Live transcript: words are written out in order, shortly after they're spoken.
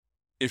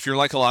If you're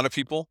like a lot of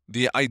people,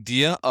 the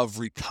idea of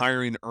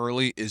retiring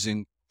early is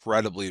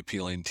incredibly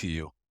appealing to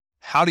you.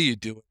 How do you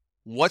do it?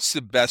 What's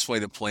the best way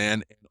to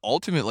plan? And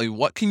ultimately,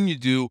 what can you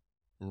do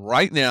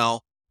right now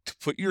to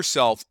put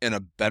yourself in a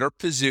better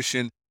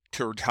position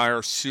to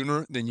retire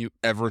sooner than you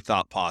ever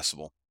thought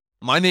possible?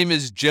 My name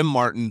is Jim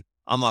Martin.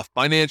 I'm a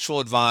financial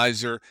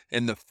advisor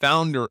and the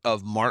founder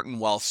of Martin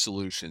Wealth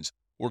Solutions.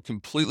 We're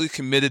completely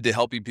committed to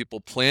helping people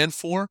plan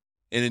for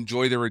and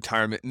enjoy their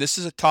retirement. And this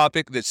is a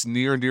topic that's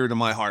near and dear to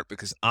my heart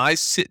because I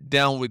sit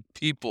down with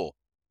people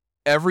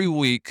every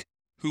week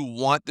who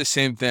want the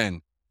same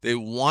thing. They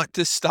want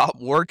to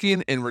stop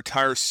working and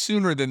retire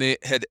sooner than they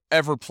had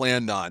ever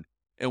planned on.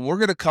 And we're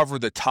going to cover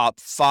the top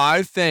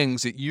 5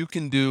 things that you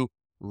can do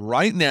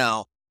right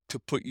now to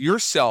put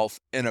yourself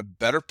in a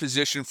better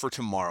position for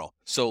tomorrow.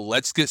 So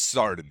let's get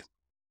started.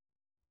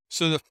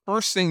 So the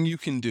first thing you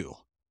can do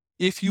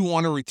if you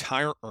want to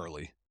retire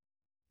early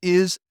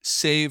is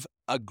save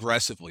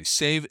aggressively.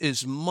 Save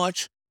as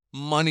much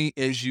money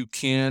as you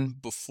can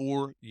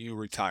before you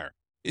retire.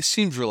 It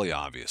seems really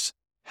obvious.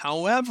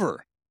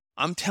 However,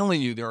 I'm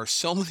telling you, there are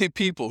so many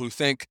people who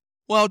think,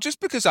 well, just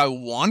because I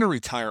want to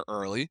retire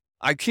early,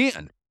 I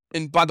can.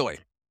 And by the way,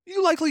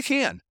 you likely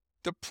can.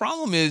 The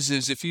problem is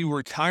if you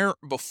retire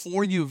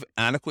before you have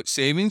adequate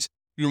savings,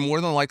 you're more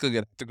than likely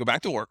going to have to go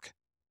back to work.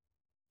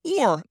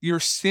 Or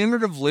your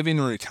standard of living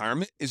in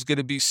retirement is going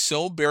to be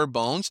so bare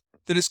bones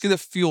that it's going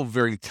to feel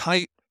very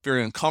tight,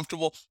 very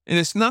uncomfortable, and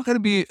it's not going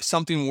to be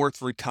something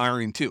worth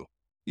retiring to.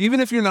 Even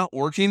if you're not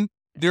working,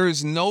 there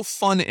is no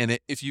fun in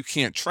it if you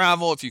can't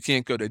travel, if you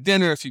can't go to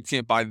dinner, if you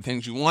can't buy the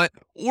things you want,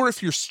 or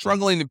if you're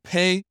struggling to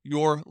pay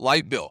your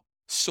light bill.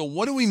 So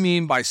what do we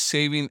mean by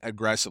saving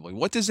aggressively?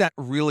 What does that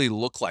really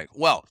look like?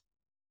 Well,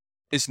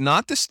 it's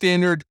not the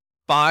standard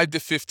 5 to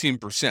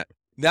 15%.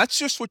 That's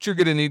just what you're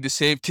going to need to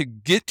save to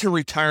get to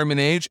retirement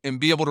age and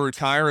be able to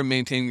retire and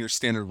maintain your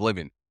standard of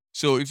living.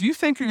 So if you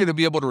think you're going to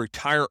be able to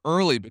retire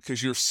early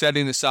because you're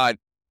setting aside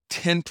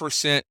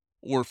 10%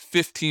 or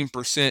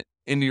 15%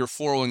 into your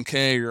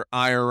 401k or your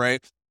IRA,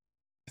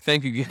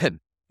 think again.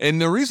 And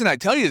the reason I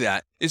tell you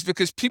that is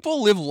because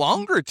people live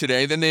longer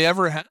today than they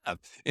ever have.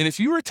 And if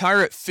you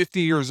retire at 50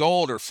 years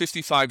old or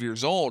 55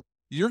 years old,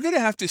 you're going to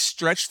have to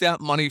stretch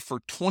that money for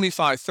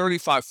 25,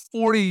 35,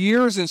 40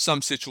 years in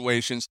some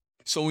situations.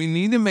 So we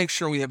need to make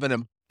sure we have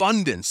an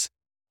abundance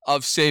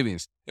of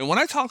savings. And when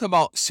I talk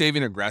about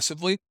saving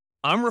aggressively,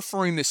 I'm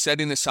referring to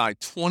setting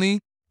aside 20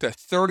 to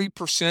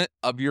 30%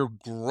 of your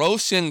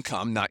gross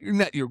income, not your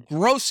net, your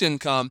gross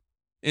income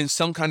in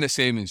some kind of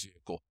savings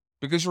vehicle.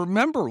 Because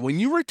remember, when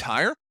you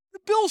retire, the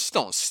bills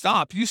don't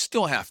stop. You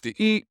still have to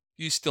eat.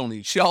 You still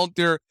need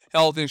shelter,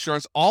 health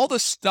insurance, all the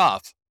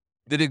stuff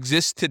that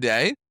exists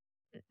today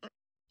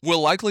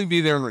will likely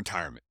be there in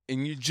retirement.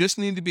 And you just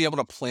need to be able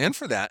to plan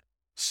for that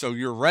so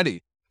you're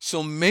ready.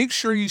 So make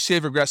sure you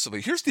save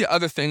aggressively. Here's the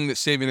other thing that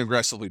saving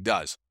aggressively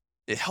does.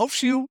 It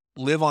helps you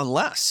live on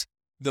less.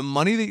 The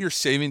money that you're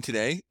saving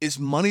today is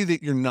money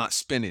that you're not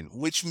spending,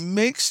 which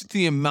makes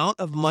the amount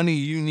of money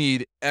you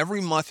need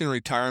every month in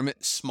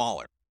retirement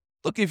smaller.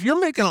 Look, if you're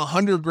making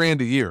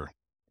 $100,000 a year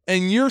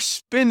and you're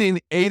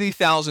spending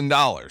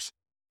 $80,000,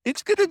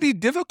 it's going to be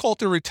difficult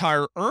to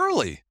retire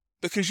early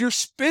because you're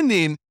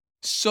spending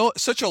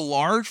such a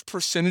large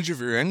percentage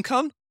of your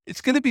income.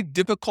 It's going to be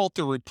difficult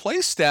to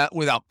replace that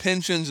without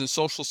pensions and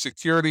Social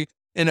Security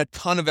and a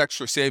ton of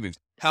extra savings.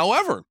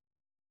 However,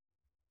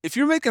 if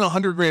you're making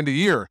 $100,000 a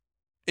year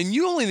and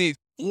you only need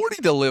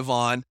 40 to live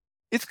on,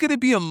 it's going to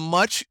be a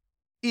much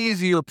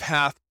easier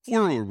path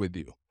forward with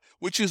you,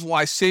 which is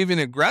why saving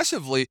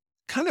aggressively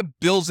kind of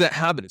builds that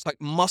habit. It's like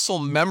muscle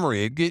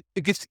memory.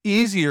 It gets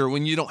easier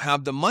when you don't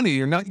have the money.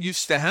 You're not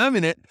used to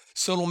having it,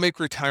 so it'll make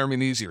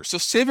retirement easier. So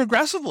save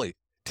aggressively.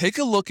 Take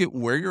a look at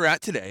where you're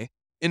at today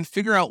and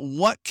figure out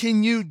what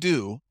can you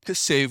do to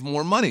save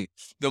more money.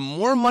 The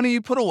more money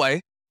you put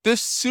away, the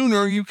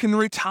sooner you can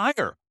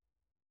retire.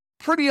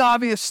 Pretty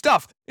obvious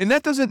stuff. And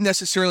that doesn't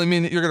necessarily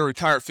mean that you're going to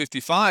retire at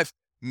 55.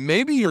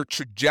 Maybe your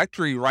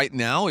trajectory right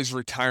now is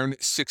retiring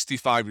at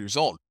 65 years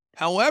old.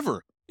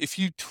 However, if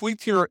you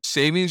tweak your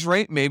savings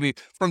rate, maybe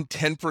from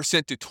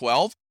 10% to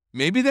 12,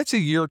 maybe that's a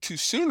year or two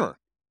sooner.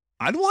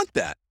 I'd want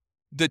that.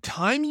 The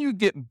time you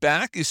get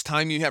back is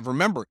time you have.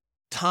 Remember,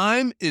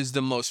 time is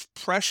the most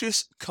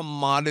precious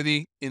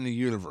commodity in the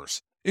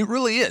universe. It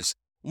really is.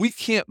 We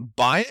can't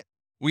buy it.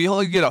 We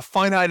only get a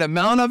finite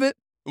amount of it.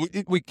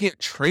 We can't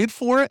trade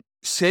for it.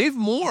 Save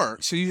more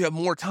so you have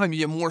more time.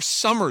 You have more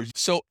summers.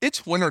 So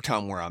it's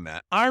wintertime where I'm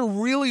at. I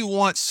really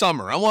want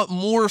summer. I want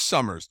more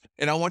summers.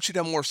 And I want you to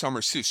have more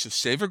summers too. So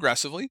save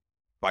aggressively.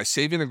 By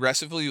saving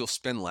aggressively, you'll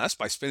spend less.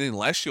 By spending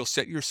less, you'll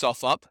set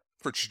yourself up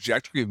for a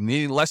trajectory of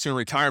needing less in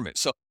retirement.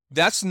 So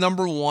that's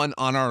number 1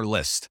 on our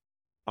list.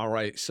 All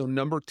right, so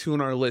number 2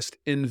 on our list,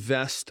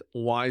 invest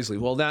wisely.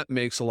 Well, that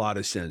makes a lot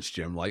of sense,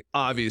 Jim. Like,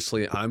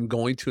 obviously, I'm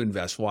going to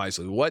invest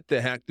wisely. What the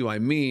heck do I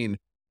mean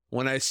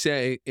when I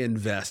say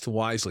invest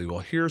wisely? Well,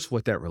 here's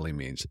what that really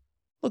means.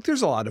 Look,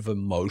 there's a lot of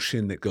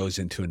emotion that goes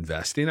into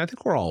investing. I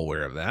think we're all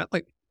aware of that.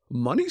 Like,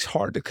 money's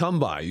hard to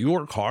come by. You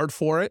work hard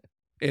for it.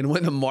 And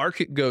when the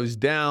market goes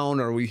down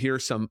or we hear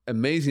some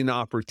amazing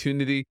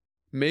opportunity,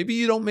 maybe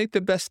you don't make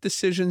the best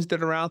decisions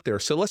that are out there.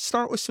 So let's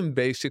start with some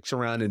basics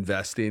around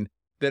investing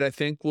that I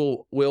think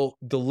will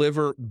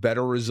deliver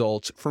better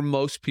results for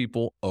most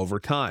people over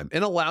time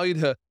and allow you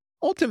to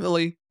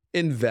ultimately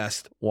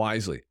invest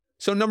wisely.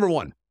 So number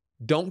one,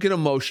 don't get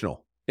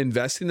emotional.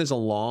 Investing is a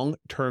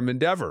long-term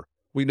endeavor.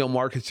 We know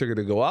markets are going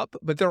to go up,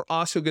 but they're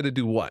also going to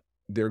do what?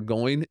 They're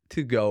going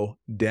to go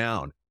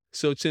down.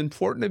 So it's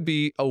important to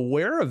be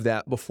aware of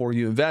that before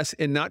you invest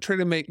and not try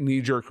to make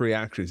knee-jerk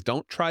reactions.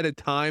 Don't try to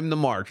time the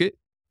market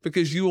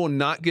because you will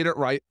not get it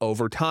right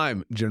over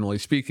time, generally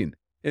speaking.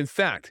 In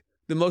fact,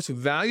 the most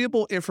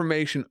valuable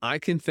information I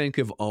can think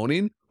of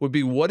owning would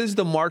be what is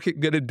the market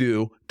going to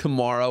do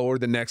tomorrow or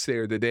the next day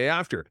or the day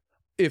after.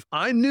 If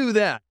I knew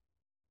that,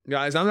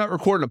 guys, I'm not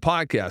recording a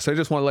podcast. I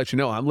just want to let you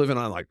know I'm living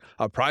on like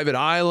a private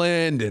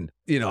island and,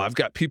 I've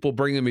got people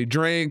bringing me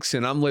drinks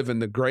and I'm living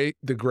the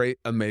great,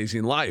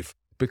 amazing life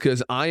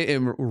because I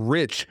am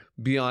rich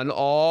beyond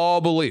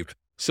all belief.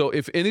 So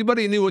if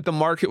anybody knew what the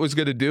market was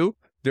going to do,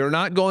 they're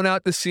not going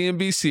out to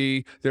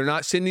CNBC. They're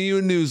not sending you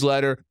a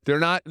newsletter. They're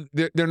not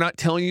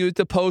telling you at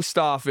the post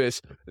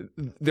office.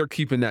 They're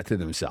keeping that to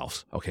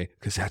themselves, okay?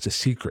 Because that's a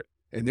secret.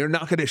 And they're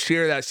not going to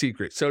share that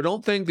secret. So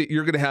don't think that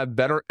you're going to have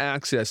better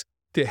access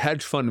to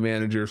hedge fund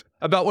managers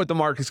about what the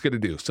market's going to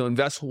do. So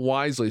invest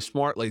wisely,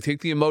 smartly,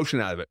 take the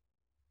emotion out of it.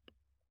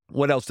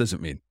 What else does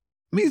it mean?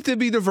 It means to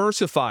be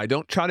diversified.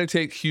 Don't try to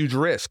take huge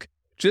risk.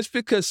 Just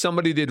because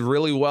somebody did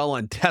really well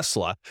on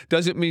Tesla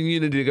doesn't mean you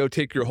need to go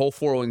take your whole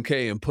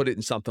 401k and put it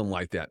in something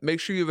like that. Make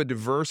sure you have a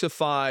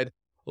diversified,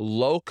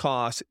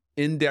 low-cost,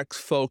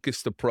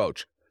 index-focused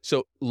approach.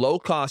 So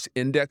low-cost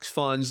index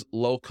funds,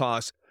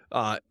 low-cost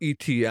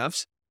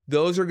ETFs,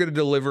 those are going to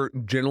deliver,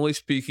 generally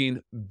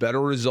speaking,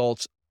 better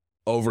results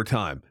over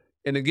time.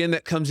 And again,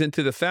 that comes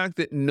into the fact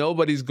that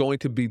nobody's going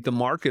to beat the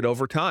market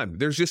over time.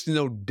 There's just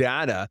no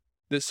data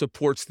that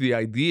supports the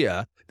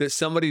idea that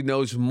somebody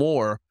knows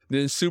more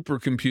than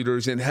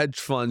supercomputers and hedge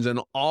funds and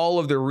all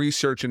of the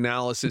research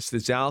analysis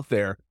that's out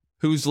there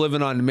who's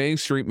living on Main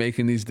Street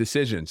making these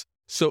decisions.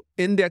 So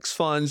index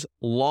funds,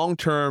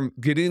 long-term,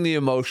 getting the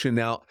emotion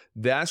out,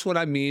 that's what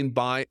I mean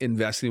by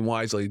investing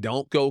wisely.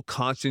 Don't go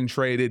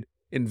concentrated.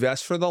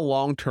 Invest for the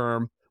long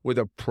term with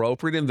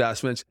appropriate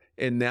investments,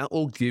 and that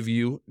will give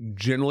you,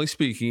 generally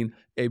speaking,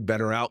 a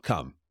better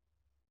outcome.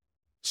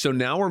 So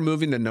now we're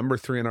moving to number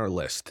 3 on our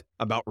list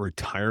about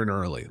retiring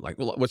early. Like,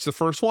 what's the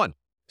first one?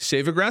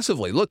 Save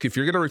aggressively. Look, if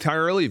you're going to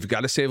retire early, you've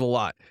got to save a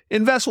lot.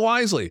 Invest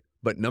wisely.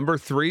 But number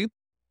 3,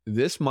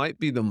 this might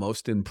be the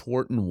most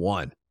important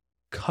one.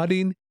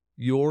 Cutting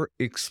your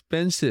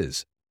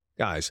expenses.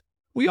 Guys,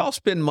 we all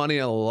spend money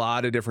on a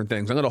lot of different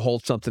things. I'm going to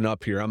hold something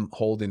up here. I'm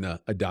holding a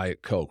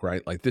Diet Coke,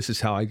 right? Like this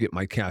is how I get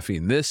my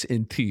caffeine. This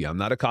and tea. I'm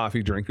not a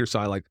coffee drinker, so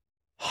I like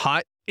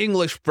hot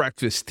English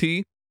breakfast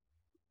tea.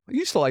 I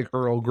used to like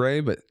Earl Grey,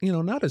 but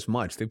not as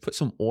much. They put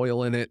some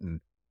oil in it, and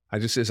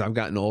as I've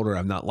gotten older,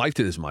 I've not liked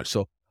it as much.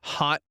 So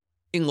hot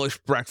English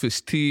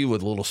breakfast tea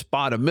with a little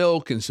spot of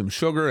milk and some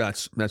sugar.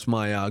 That's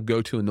my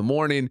go-to in the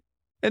morning.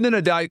 And then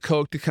a Diet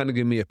Coke to kind of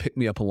give me a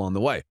pick-me-up along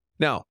the way.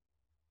 Now,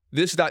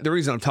 the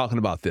reason I'm talking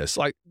about this,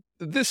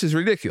 this is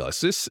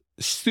ridiculous. This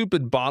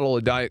stupid bottle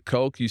of Diet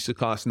Coke used to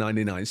cost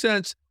 99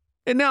 cents,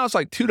 and now it's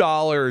like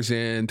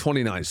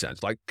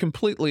 $2.29. Like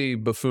completely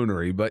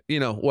buffoonery, but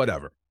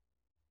whatever.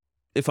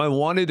 If I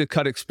wanted to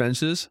cut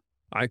expenses,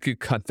 I could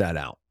cut that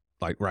out.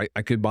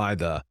 I could buy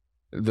the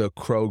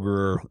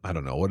Kroger, I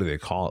don't know, what do they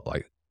call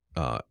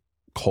it?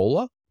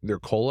 Cola? Their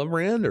Cola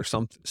brand or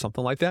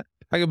something like that.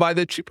 I could buy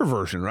the cheaper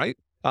version, right?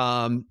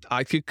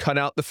 I could cut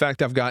out the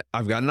fact I've got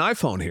an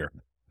iPhone here.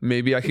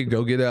 Maybe I could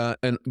go get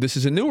this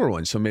is a newer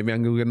one, so maybe I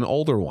can go get an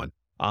older one.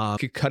 I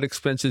could cut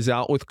expenses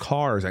out with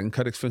cars. I can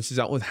cut expenses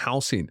out with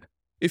housing.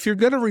 If you're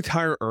going to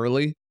retire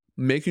early,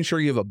 making sure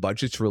you have a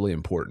budget's really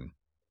important.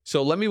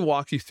 So let me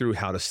walk you through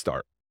how to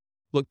start.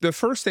 Look, the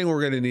first thing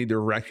we're going to need to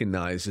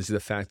recognize is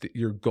the fact that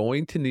you're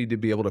going to need to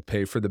be able to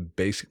pay for the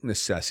basic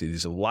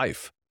necessities of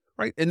life,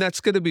 right? And that's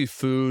going to be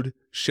food,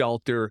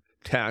 shelter,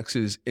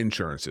 taxes,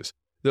 insurances.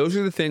 Those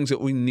are the things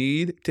that we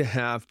need to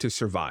have to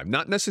survive.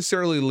 Not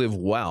necessarily live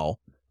well,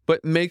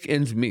 but make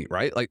ends meet,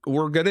 right? Like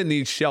we're going to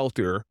need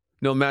shelter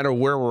no matter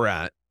where we're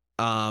at.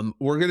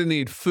 We're going to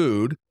need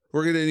food.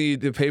 We're going to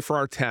need to pay for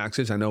our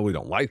taxes. I know we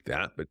don't like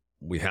that, but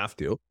we have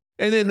to.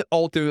 And then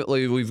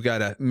ultimately, we've got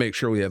to make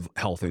sure we have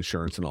health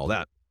insurance and all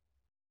that.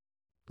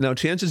 Now,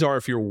 chances are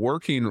if you're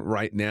working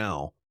right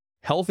now,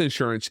 health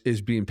insurance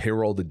is being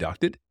payroll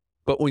deducted.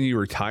 But when you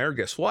retire,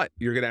 guess what?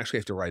 You're going to actually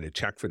have to write a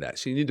check for that.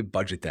 So you need to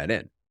budget that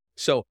in.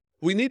 So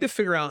we need to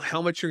figure out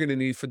how much you're going to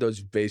need for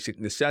those basic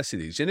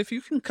necessities. And if you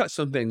can cut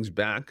some things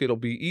back, it'll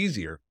be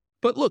easier.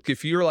 But look,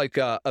 if you're like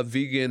a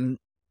vegan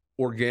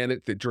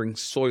organic that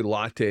drinks soy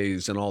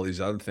lattes and all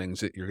these other things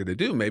that you're going to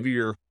do, maybe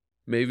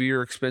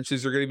your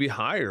expenses are going to be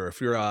higher.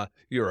 If you're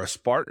a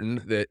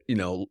Spartan that,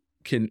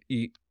 can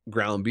eat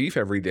ground beef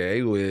every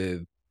day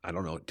with, I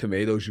don't know,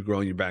 tomatoes you grow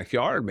in your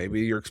backyard,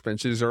 maybe your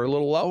expenses are a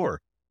little lower.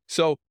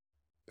 So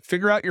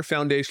figure out your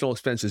foundational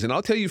expenses. And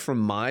I'll tell you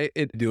from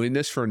doing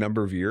this for a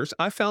number of years,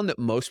 I found that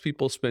most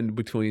people spend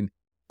between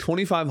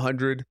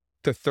 $2,500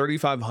 to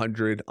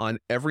 $3,500 on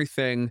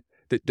everything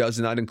that does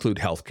not include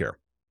healthcare.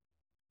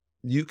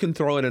 You can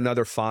throw in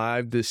another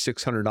 $500 to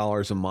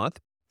 $600 a month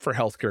for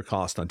healthcare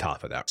costs on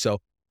top of that. So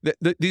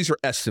these are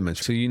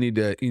estimates. So you need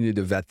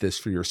to vet this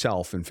for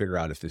yourself and figure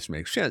out if this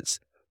makes sense.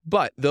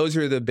 But those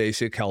are the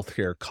basic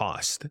healthcare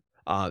costs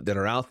that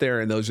are out there,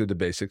 and those are the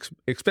basic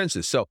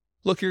expenses. So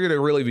look, you're going to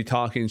really be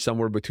talking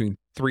somewhere between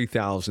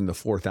 $3,000 to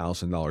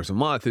 $4,000 a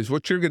month is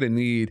what you're going to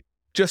need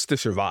just to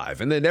survive.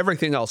 And then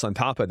everything else on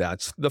top of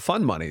that's the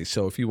fun money.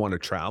 So if you want to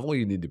travel,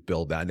 you need to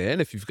build that in.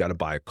 If you've got to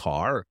buy a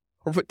car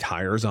or put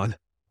tires on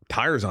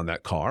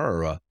that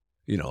car, or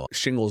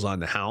shingles on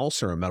the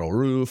house, or a metal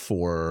roof,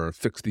 or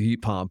fix the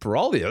heat pump, or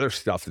all the other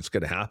stuff that's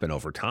going to happen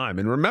over time.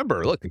 And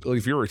remember, look,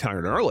 if you're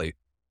retiring early,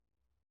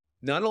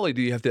 not only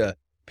do you have to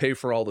pay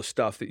for all the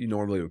stuff that you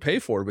normally would pay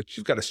for, but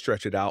you've got to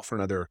stretch it out for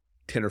another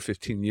 10 or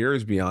 15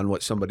 years beyond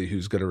what somebody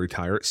who's going to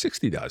retire at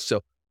 60 does.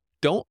 So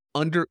don't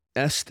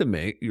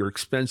underestimate your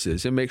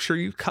expenses, and make sure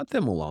you cut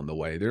them along the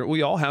way.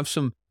 We all have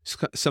some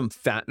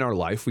fat in our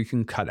life we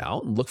can cut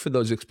out, and look for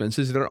those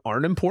expenses that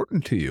aren't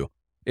important to you.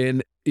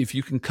 And if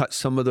you can cut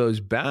some of those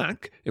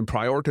back and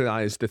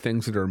prioritize the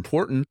things that are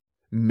important,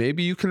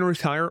 maybe you can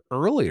retire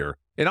earlier.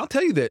 And I'll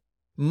tell you that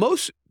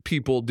most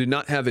people do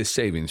not have a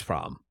savings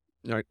problem,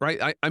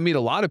 right? I meet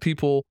a lot of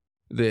people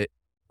that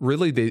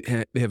really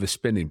they have a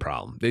spending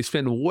problem. They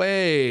spend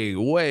way,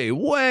 way,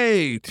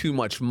 way too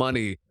much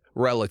money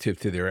relative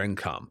to their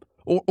income.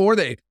 Or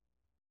they,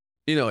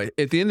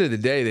 at the end of the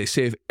day, they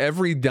save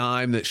every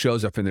dime that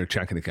shows up in their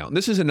checking account. And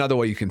this is another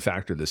way you can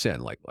factor this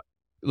in. Like,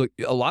 look,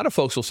 a lot of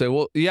folks will say,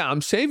 well, yeah,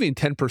 I'm saving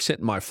 10%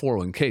 in my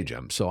 401k,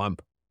 Jim. So I'm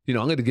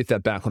going to get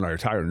that back when I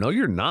retire. No,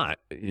 you're not.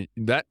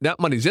 That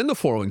money's in the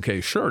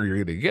 401k. Sure, you're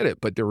going to get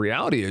it. But the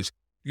reality is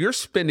you're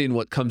spending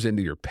what comes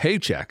into your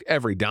paycheck,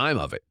 every dime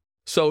of it.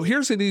 So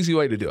here's an easy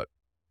way to do it.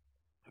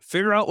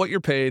 Figure out what you're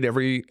paid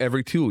every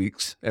 2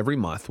 weeks, every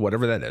month,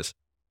 whatever that is,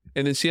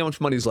 and then see how much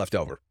money's left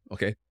over.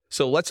 Okay.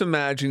 So let's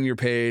imagine you're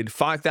paid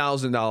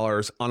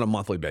 $5,000 on a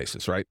monthly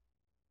basis, right?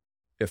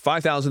 If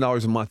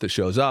 $5,000 a month that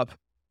shows up,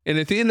 and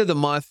at the end of the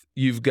month,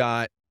 you've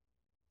got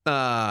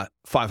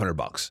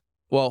 $500.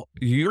 Well,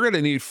 you're going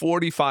to need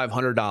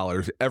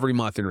 $4,500 every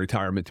month in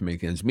retirement to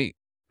make ends meet,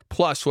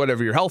 plus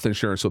whatever your health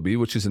insurance will be,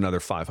 which is another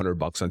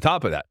 $500 on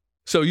top of that.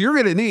 So you're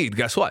going to need,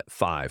 guess what?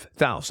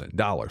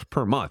 $5,000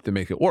 per month to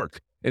make it work.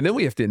 And then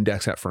we have to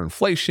index that for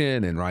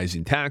inflation and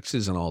rising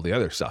taxes and all the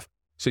other stuff.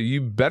 So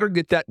you better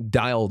get that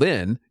dialed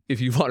in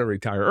if you want to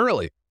retire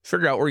early.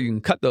 Figure out where you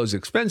can cut those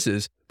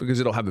expenses, because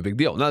it'll have a big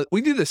deal. Now,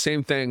 we do the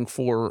same thing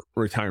for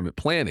retirement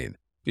planning.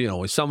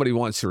 When somebody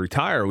wants to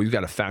retire, we've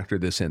got to factor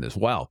this in as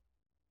well.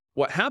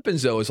 What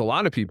happens, though, is a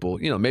lot of people,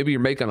 maybe you're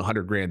making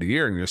 $100,000 a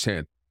year and you're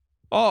saying,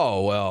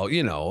 oh,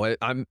 well,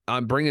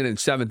 I'm bringing in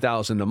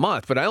 $7,000 a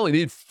month, but I only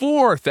need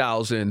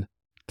 $4,000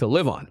 to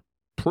live on.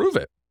 Prove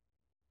it.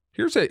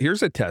 Here's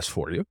a test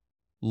for you.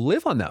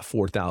 Live on that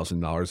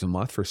 $4,000 a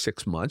month for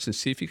 6 months and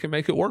see if you can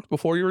make it work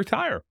before you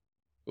retire.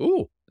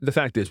 Ooh, the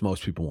fact is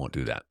most people won't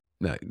do that.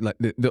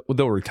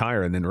 They'll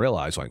retire and then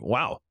realize, like,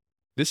 wow,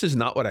 this is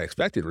not what I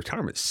expected.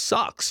 Retirement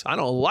sucks. I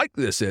don't like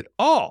this at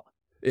all.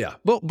 Yeah,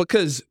 well,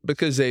 because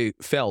they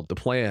failed to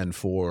plan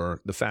for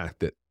the fact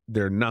that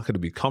they're not going to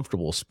be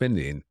comfortable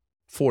spending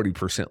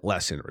 40%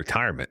 less in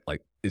retirement.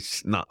 Like,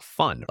 it's not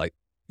fun. Like,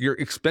 your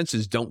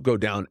expenses don't go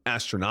down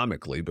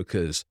astronomically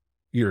because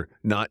you're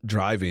not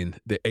driving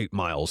the 8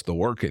 miles to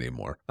work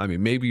anymore. I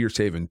mean, maybe you're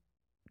saving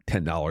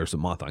 $10 a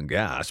month on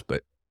gas,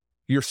 but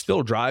you're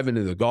still driving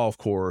to the golf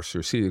course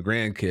or see the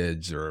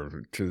grandkids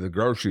or to the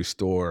grocery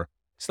store.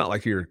 It's not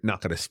like you're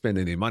not going to spend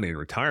any money in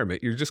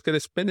retirement. You're just going to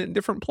spend it in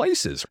different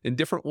places, in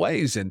different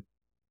ways. And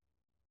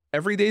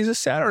every day is a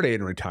Saturday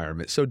in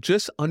retirement. So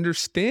just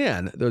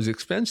understand those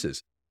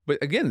expenses.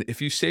 But again,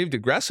 if you saved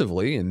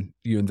aggressively and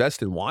you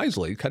invested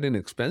wisely, cutting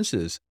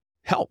expenses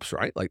helps,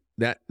 right? Like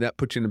that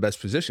puts you in the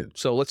best position.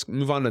 So let's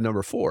move on to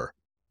number 4.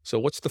 So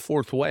what's the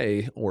fourth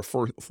way or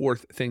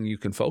fourth thing you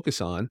can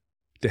focus on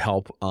to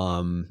help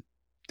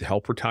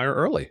retire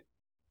early?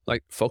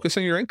 Like, focus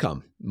on your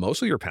income,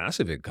 mostly your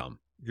passive income.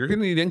 You're going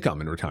to need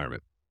income in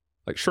retirement.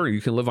 Like, sure,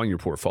 you can live on your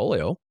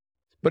portfolio,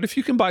 but if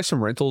you can buy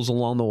some rentals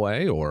along the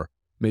way, or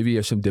maybe you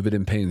have some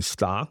dividend paying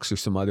stocks or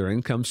some other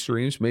income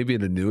streams, maybe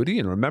an annuity.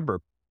 And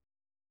remember,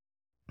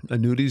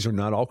 annuities are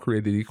not all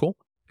created equal,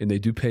 and they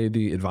do pay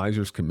the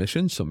advisor's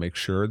commission. So make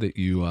sure that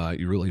you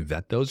really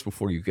vet those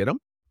before you get them.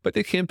 But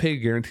they can pay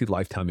guaranteed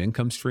lifetime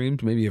income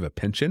streams. Maybe you have a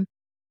pension.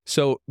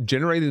 So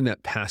generating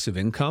that passive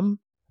income,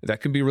 that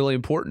can be really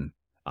important.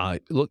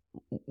 Look,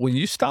 when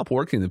you stop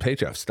working, the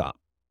paychecks stop.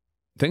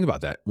 Think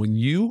about that. When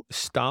you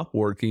stop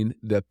working,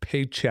 the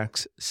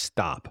paychecks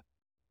stop.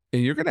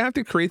 And you're going to have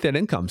to create that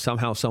income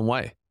somehow, some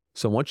way.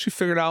 So once you've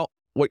figured out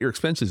what your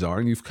expenses are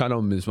and you've cut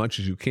them as much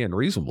as you can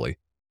reasonably,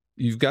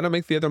 you've got to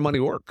make the other money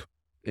work.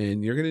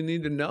 And you're going to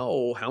need to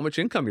know how much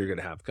income you're going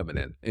to have coming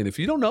in. And if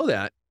you don't know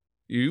that,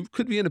 you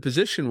could be in a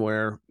position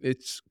where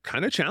it's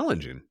kind of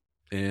challenging.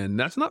 And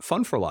that's not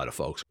fun for a lot of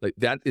folks. Like,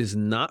 that is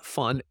not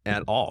fun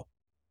at all.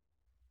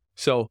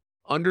 So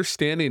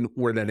understanding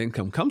where that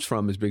income comes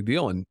from is a big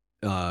deal. And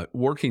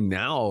working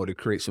now to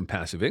create some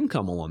passive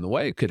income along the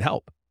way could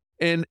help.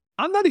 And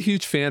I'm not a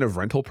huge fan of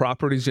rental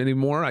properties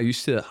anymore. I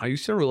used to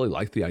really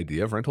like the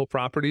idea of rental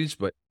properties,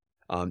 but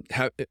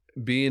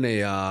being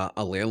a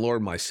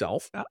landlord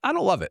myself, I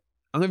don't love it.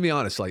 I'm going to be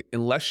honest. Like,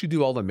 unless you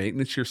do all the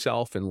maintenance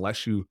yourself,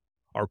 unless you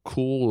are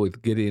cool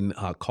with getting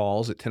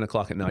calls at 10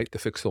 o'clock at night to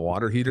fix the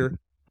water heater,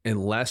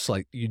 unless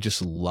like you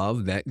just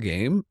love that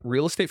game,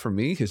 real estate for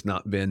me has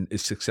not been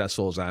as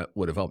successful as I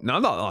would have hoped. Now,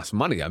 I've not lost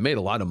money. I made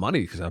a lot of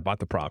money because I bought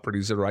the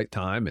properties at the right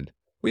time, and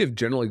we have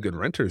generally good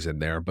renters in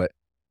there. But,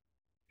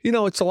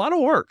 it's a lot of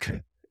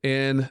work,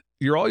 and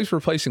you're always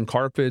replacing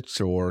carpets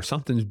or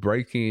something's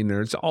breaking.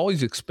 There's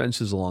always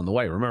expenses along the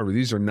way. Remember,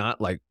 these are not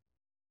like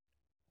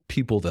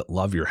people that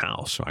love your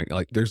house, right?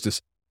 Like, there's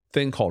this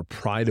thing called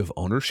pride of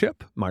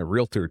ownership. My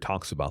realtor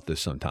talks about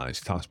this sometimes.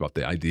 He talks about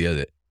the idea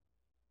that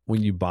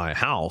when you buy a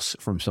house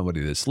from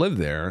somebody that's lived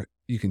there,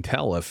 you can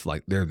tell if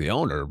like they're the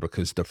owner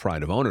because the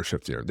pride of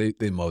ownership there.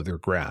 They mow their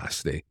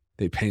grass, they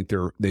paint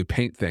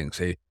things,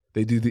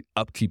 they do the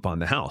upkeep on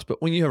the house. But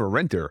when you have a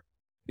renter,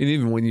 and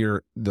even when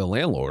you're the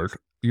landlord,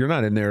 you're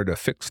not in there to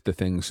fix the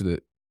things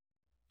that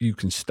you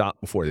can stop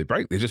before they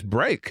break. They just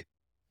break,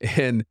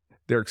 and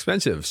they're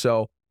expensive.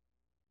 So,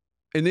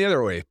 in the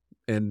other way,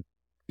 and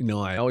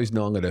I always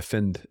know I'm going to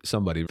offend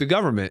somebody. The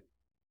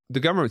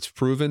government's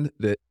proven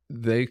that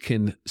they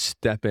can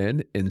step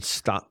in and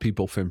stop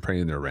people from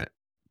paying their rent.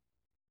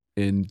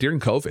 And during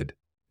COVID,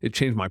 it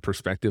changed my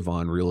perspective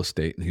on real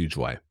estate in a huge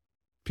way.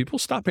 People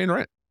stopped paying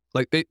rent.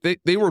 Like,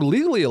 they were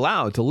legally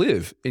allowed to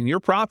live in your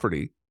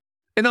property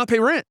and not pay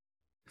rent.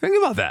 Think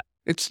about that.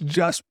 It's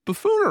just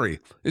buffoonery.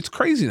 It's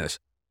craziness.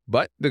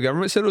 But the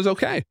government said it was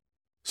okay.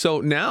 So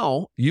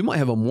now you might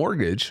have a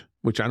mortgage,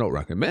 which I don't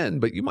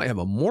recommend, but you might have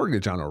a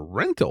mortgage on a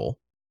rental.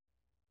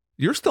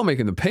 You're still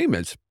making the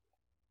payments,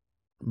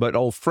 but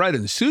old Fred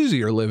and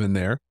Susie are living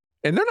there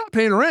and they're not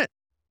paying rent.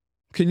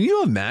 Can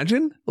you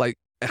imagine? Like,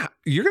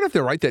 you're going to have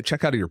to write that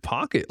check out of your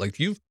pocket. Like,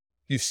 you've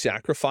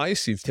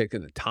sacrificed, you've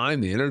taken the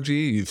time, the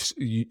energy,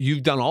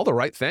 you've done all the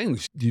right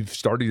things. You've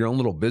started your own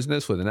little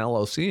business with an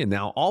LLC, and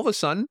now all of a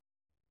sudden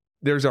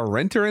there's a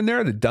renter in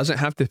there that doesn't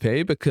have to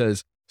pay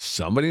because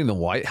somebody in the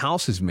White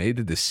House has made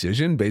a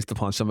decision based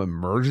upon some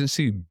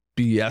emergency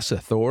BS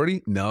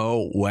authority?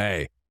 No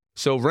way.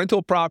 So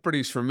rental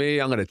properties for me,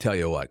 I'm going to tell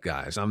you what,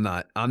 guys, I'm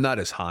not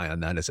as high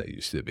on that as I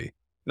used to be.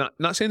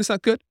 Not saying it's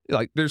not good.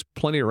 Like, there's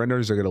plenty of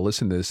renters that are going to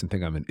listen to this and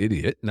think I'm an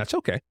idiot, and that's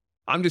okay.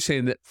 I'm just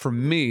saying that for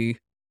me,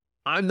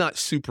 I'm not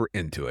super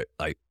into it,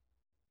 like,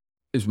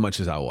 as much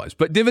as I was.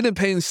 But dividend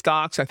paying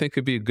stocks, I think,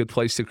 could be a good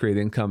place to create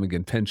income.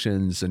 Again,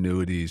 pensions,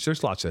 annuities,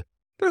 there's lots of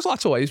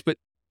ways, but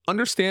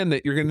understand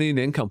that you're going to need an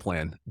income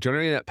plan.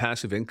 Generating that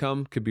passive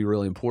income could be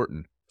really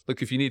important.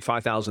 Look, if you need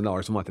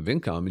 $5,000 a month of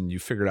income and you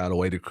figured out a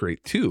way to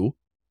create two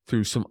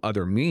through some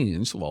other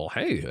means, well,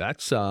 hey,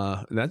 that's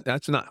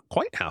not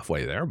quite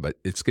halfway there, but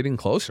it's getting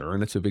closer,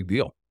 and it's a big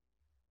deal.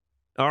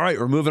 All right,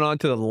 we're moving on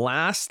to the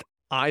last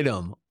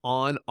item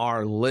on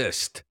our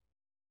list.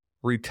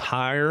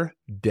 Retire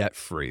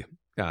debt-free.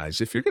 Guys,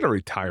 if you're going to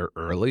retire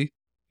early,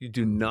 you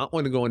do not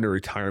want to go into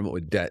retirement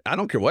with debt. I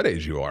don't care what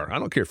age you are. I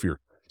don't care if you're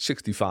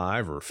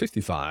 65 or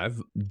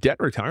 55. Debt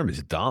retirement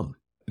is dumb.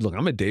 Look,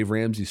 I'm a Dave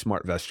Ramsey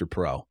Smart Vestor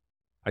Pro.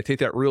 I take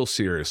that real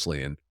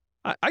seriously, and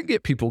I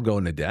get people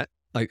going to debt.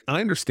 Like,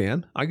 I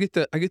understand. I get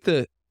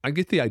the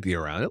idea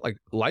around it. Like,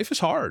 life is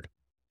hard.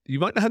 You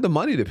might not have the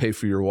money to pay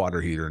for your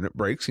water heater, and it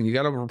breaks, and you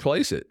got to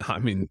replace it. I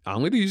mean, I'm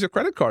going to use a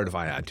credit card if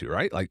I had to,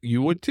 right? Like,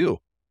 you would too.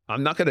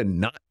 I'm not going to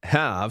not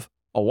have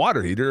a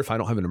water heater if I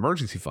don't have an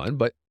emergency fund,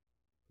 but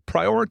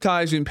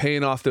prioritizing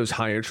paying off those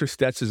high interest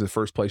debts is the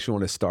first place you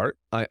want to start.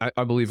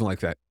 I believe in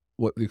like that,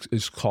 what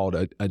is called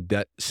a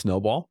debt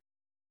snowball,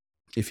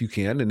 if you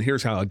can. And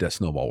here's how a debt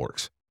snowball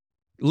works.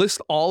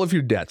 List all of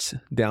your debts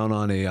down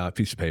on a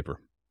piece of paper.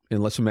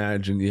 And let's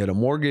imagine you had a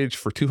mortgage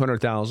for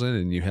 $200,000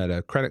 and you had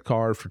a credit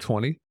card for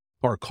 20,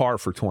 or a car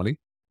for 20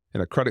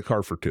 and a credit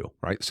card for 2,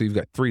 right? So you've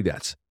got 3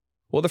 debts.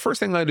 Well, the first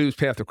thing I do is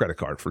pay off the credit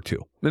card for 2.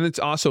 And it's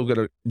also going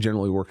to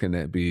generally work in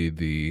that be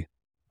the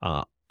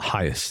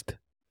highest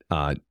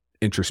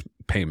interest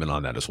payment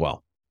on that as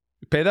well.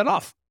 You pay that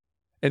off,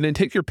 and then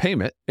take your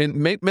payment and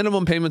make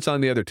minimum payments on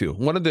the other 2.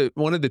 One of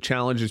the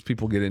challenges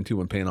people get into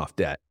when paying off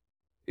debt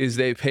is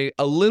they pay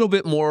a little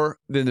bit more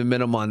than the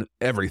minimum on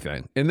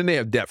everything, and then they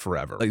have debt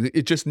forever. Like,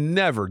 it just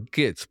never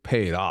gets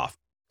paid off.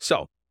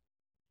 So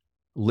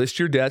list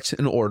your debts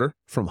in order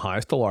from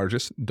highest to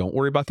largest. Don't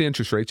worry about the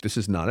interest rates. This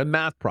is not a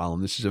math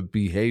problem. This is a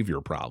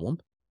behavior problem.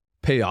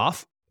 Pay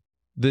off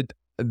the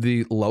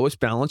lowest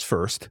balance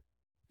first.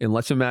 And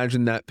let's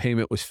imagine that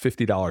payment was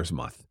 $50 a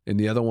month, and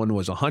the other one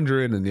was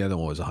 $100, and the other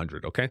one was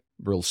 $100. Okay,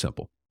 real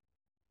simple.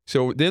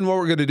 So then what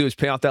we're going to do is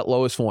pay off that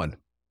lowest one,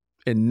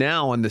 and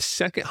now on the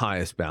second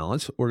highest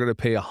balance, we're going to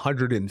pay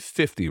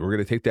 $150. We're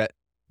going to take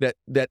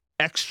that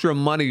extra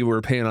money we're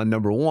paying on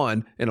number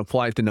 1 and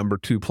apply it to number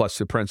 2 plus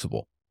the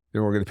principal.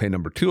 Then we're going to pay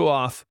number 2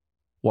 off,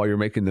 while you're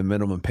making the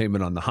minimum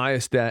payment on the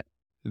highest debt,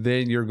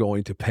 then you're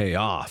going to pay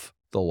off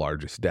the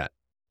largest debt.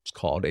 It's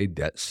called a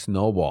debt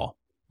snowball.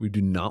 We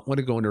do not want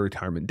to go into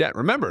retirement debt.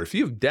 Remember, if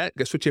you have debt,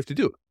 guess what you have to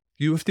do?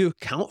 You have to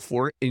account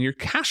for it in your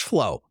cash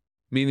flow,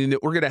 meaning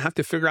that we're going to have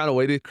to figure out a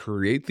way to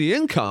create the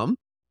income,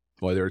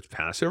 whether it's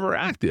passive or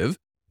active,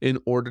 in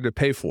order to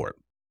pay for it.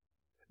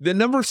 The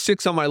number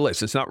 6 on my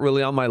list, it's not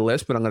really on my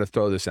list, but I'm going to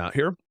throw this out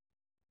here,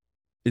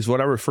 is what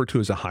I refer to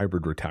as a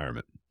hybrid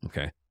retirement.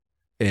 Okay.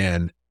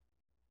 And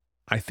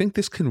I think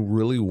this can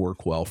really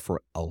work well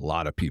for a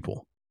lot of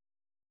people.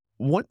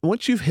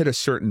 Once you've hit a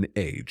certain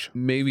age,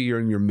 maybe you're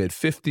in your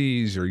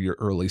mid-50s or your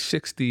early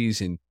 60s,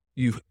 and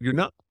you're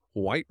not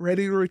quite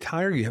ready to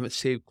retire, you haven't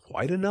saved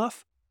quite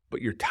enough,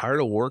 but you're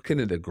tired of working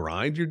and the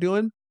grind you're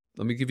doing,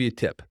 let me give you a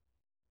tip.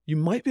 You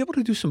might be able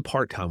to do some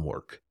part-time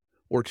work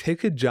or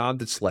take a job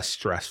that's less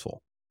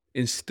stressful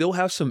and still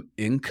have some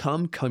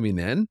income coming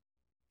in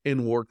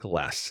and work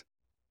less.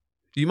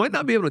 You might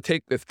not be able to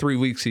take the 3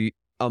 weeks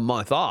a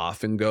month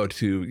off and go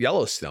to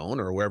Yellowstone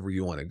or wherever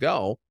you want to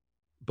go,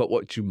 but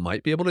what you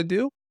might be able to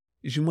do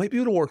is you might be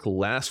able to work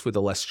less with a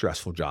less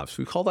stressful job. So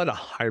we call that a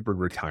hybrid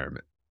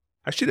retirement.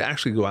 I should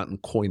actually go out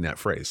and coin that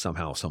phrase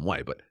somehow, some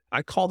way, but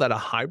I call that a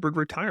hybrid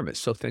retirement.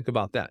 So think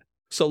about that.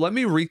 So let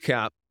me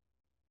recap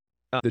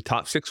the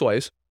top 6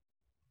 ways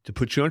to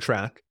put you on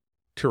track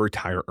to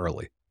retire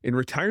early. And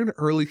retiring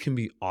early can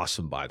be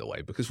awesome, by the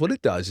way, because what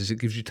it does is it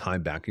gives you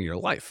time back in your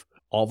life.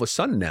 All of a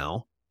sudden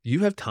now,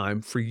 you have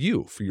time for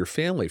you, for your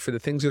family, for the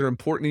things that are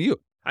important to you.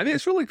 I mean,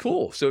 it's really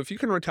cool. So if you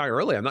can retire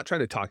early, I'm not trying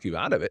to talk you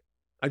out of it.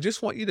 I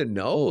just want you to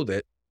know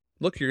that,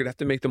 look, you're going to have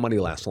to make the money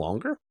last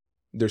longer.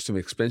 There's some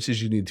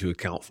expenses you need to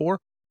account for.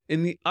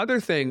 And the other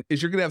thing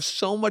is you're going to have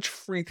so much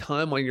free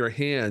time on your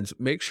hands.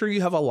 Make sure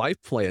you have a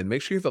life plan.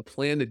 Make sure you have a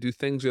plan to do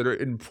things that are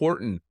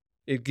important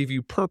and give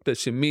you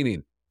purpose and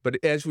meaning. But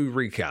as we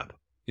recap,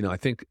 I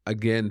think,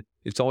 again,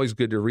 it's always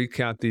good to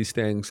recap these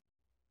things.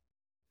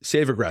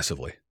 Save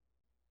aggressively.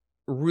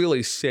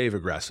 Really save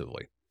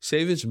aggressively.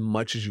 Save as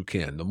much as you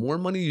can. The more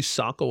money you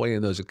sock away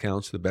in those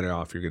accounts, the better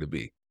off you're going to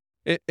be.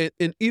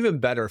 And even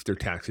better if they're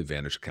tax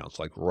advantage accounts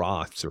like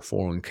Roths or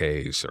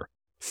 401ks or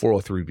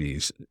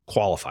 403bs,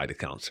 qualified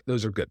accounts.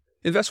 Those are good.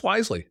 Invest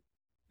wisely.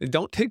 And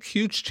don't take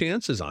huge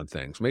chances on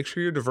things. Make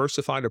sure you're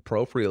diversified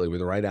appropriately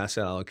with the right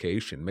asset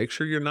allocation. Make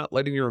sure you're not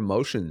letting your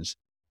emotions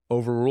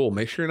overrule.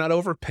 Make sure you're not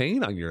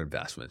overpaying on your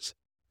investments.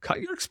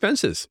 Cut your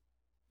expenses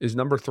is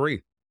number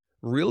 3.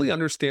 Really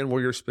understand where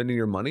you're spending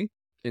your money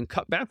and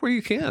cut back where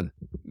you can.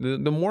 The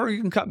more you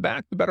can cut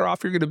back, the better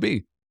off you're going to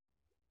be,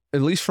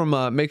 at least from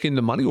making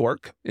the money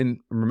work.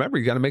 And remember,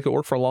 you got to make it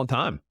work for a long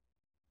time.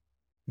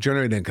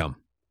 Generate income.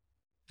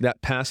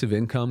 That passive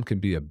income can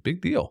be a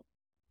big deal.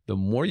 The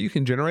more you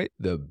can generate,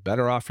 the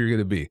better off you're going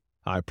to be.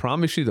 I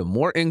promise you, the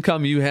more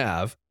income you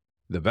have,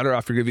 the better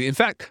off you're going to be. In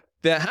fact,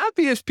 the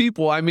happiest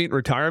people I meet in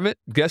retirement,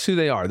 guess who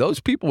they are? Those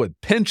people with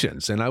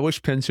pensions. And I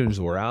wish pensions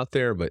were out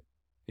there, but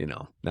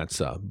that's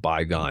a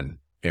bygone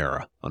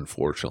era,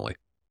 unfortunately.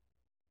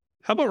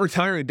 How about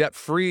retiring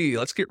debt-free?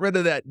 Let's get rid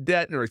of that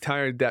debt and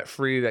retire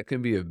debt-free. That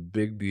can be a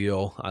big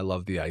deal. I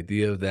love the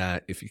idea of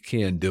that if you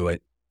can do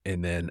it.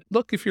 And then,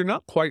 look, if you're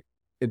not quite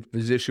in a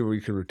position where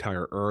you can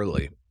retire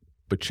early,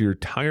 but you're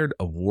tired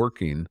of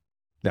working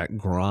that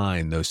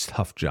grind, those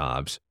tough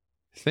jobs,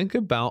 think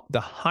about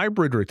the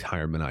hybrid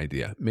retirement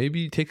idea.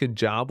 Maybe you take a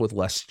job with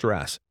less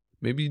stress.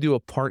 Maybe you do a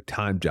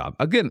part-time job.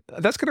 Again,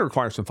 that's going to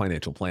require some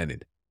financial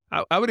planning.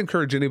 I would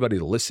encourage anybody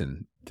to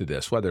listen to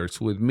this, whether it's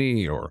with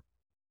me or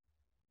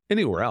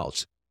anywhere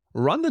else.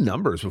 Run the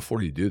numbers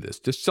before you do this.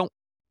 Just don't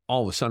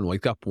all of a sudden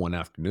wake up one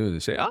afternoon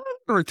and say, I'm going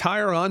to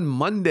retire on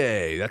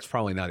Monday. That's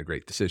probably not a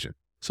great decision.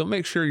 So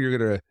make sure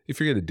if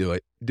you're going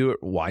to do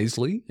it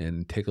wisely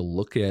and take a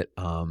look at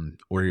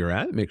where you're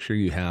at. Make sure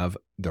you have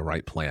the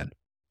right plan.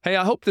 Hey,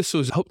 I hope this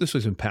was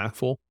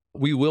impactful.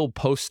 We will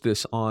post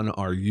this on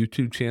our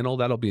YouTube channel.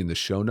 That'll be in the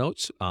show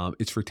notes.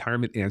 It's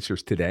Retirement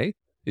Answers Today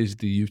is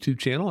the YouTube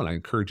channel, and I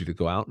encourage you to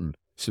go out and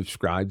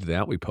subscribe to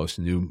that. We post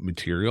new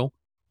material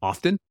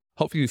often.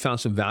 Hopefully you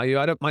found some value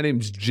out of it. My name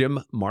is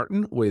Jim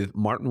Martin with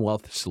Martin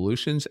Wealth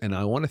Solutions, and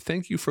I want to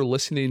thank you for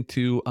listening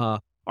to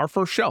our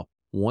first show,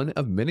 one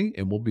of many,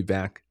 and we'll be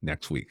back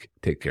next week.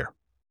 Take care.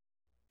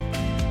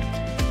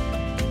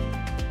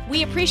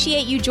 We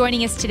appreciate you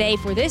joining us today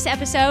for this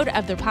episode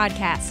of the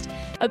podcast.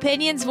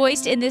 Opinions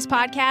voiced in this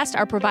podcast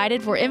are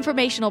provided for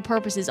informational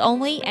purposes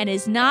only and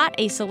is not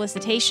a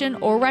solicitation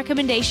or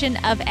recommendation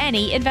of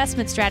any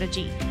investment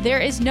strategy. There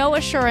is no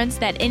assurance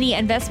that any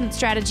investment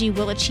strategy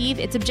will achieve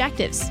its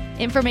objectives.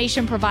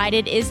 Information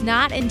provided is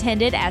not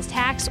intended as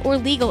tax or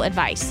legal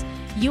advice.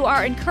 You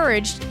are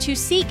encouraged to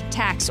seek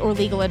tax or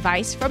legal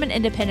advice from an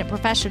independent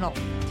professional.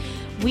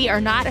 We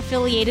are not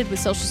affiliated with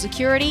Social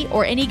Security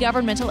or any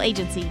governmental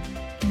agency.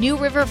 New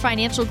River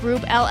Financial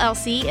Group,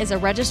 LLC is a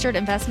registered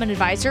investment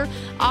advisor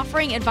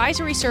offering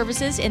advisory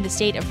services in the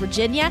state of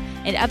Virginia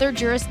and other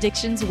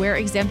jurisdictions where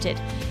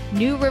exempted.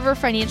 New River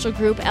Financial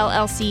Group,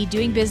 LLC,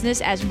 doing business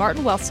as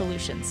Martin Wealth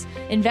Solutions.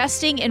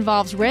 Investing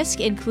involves risk,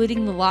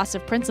 including the loss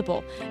of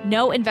principal.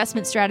 No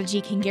investment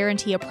strategy can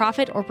guarantee a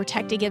profit or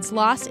protect against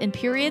loss in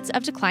periods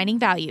of declining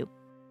value.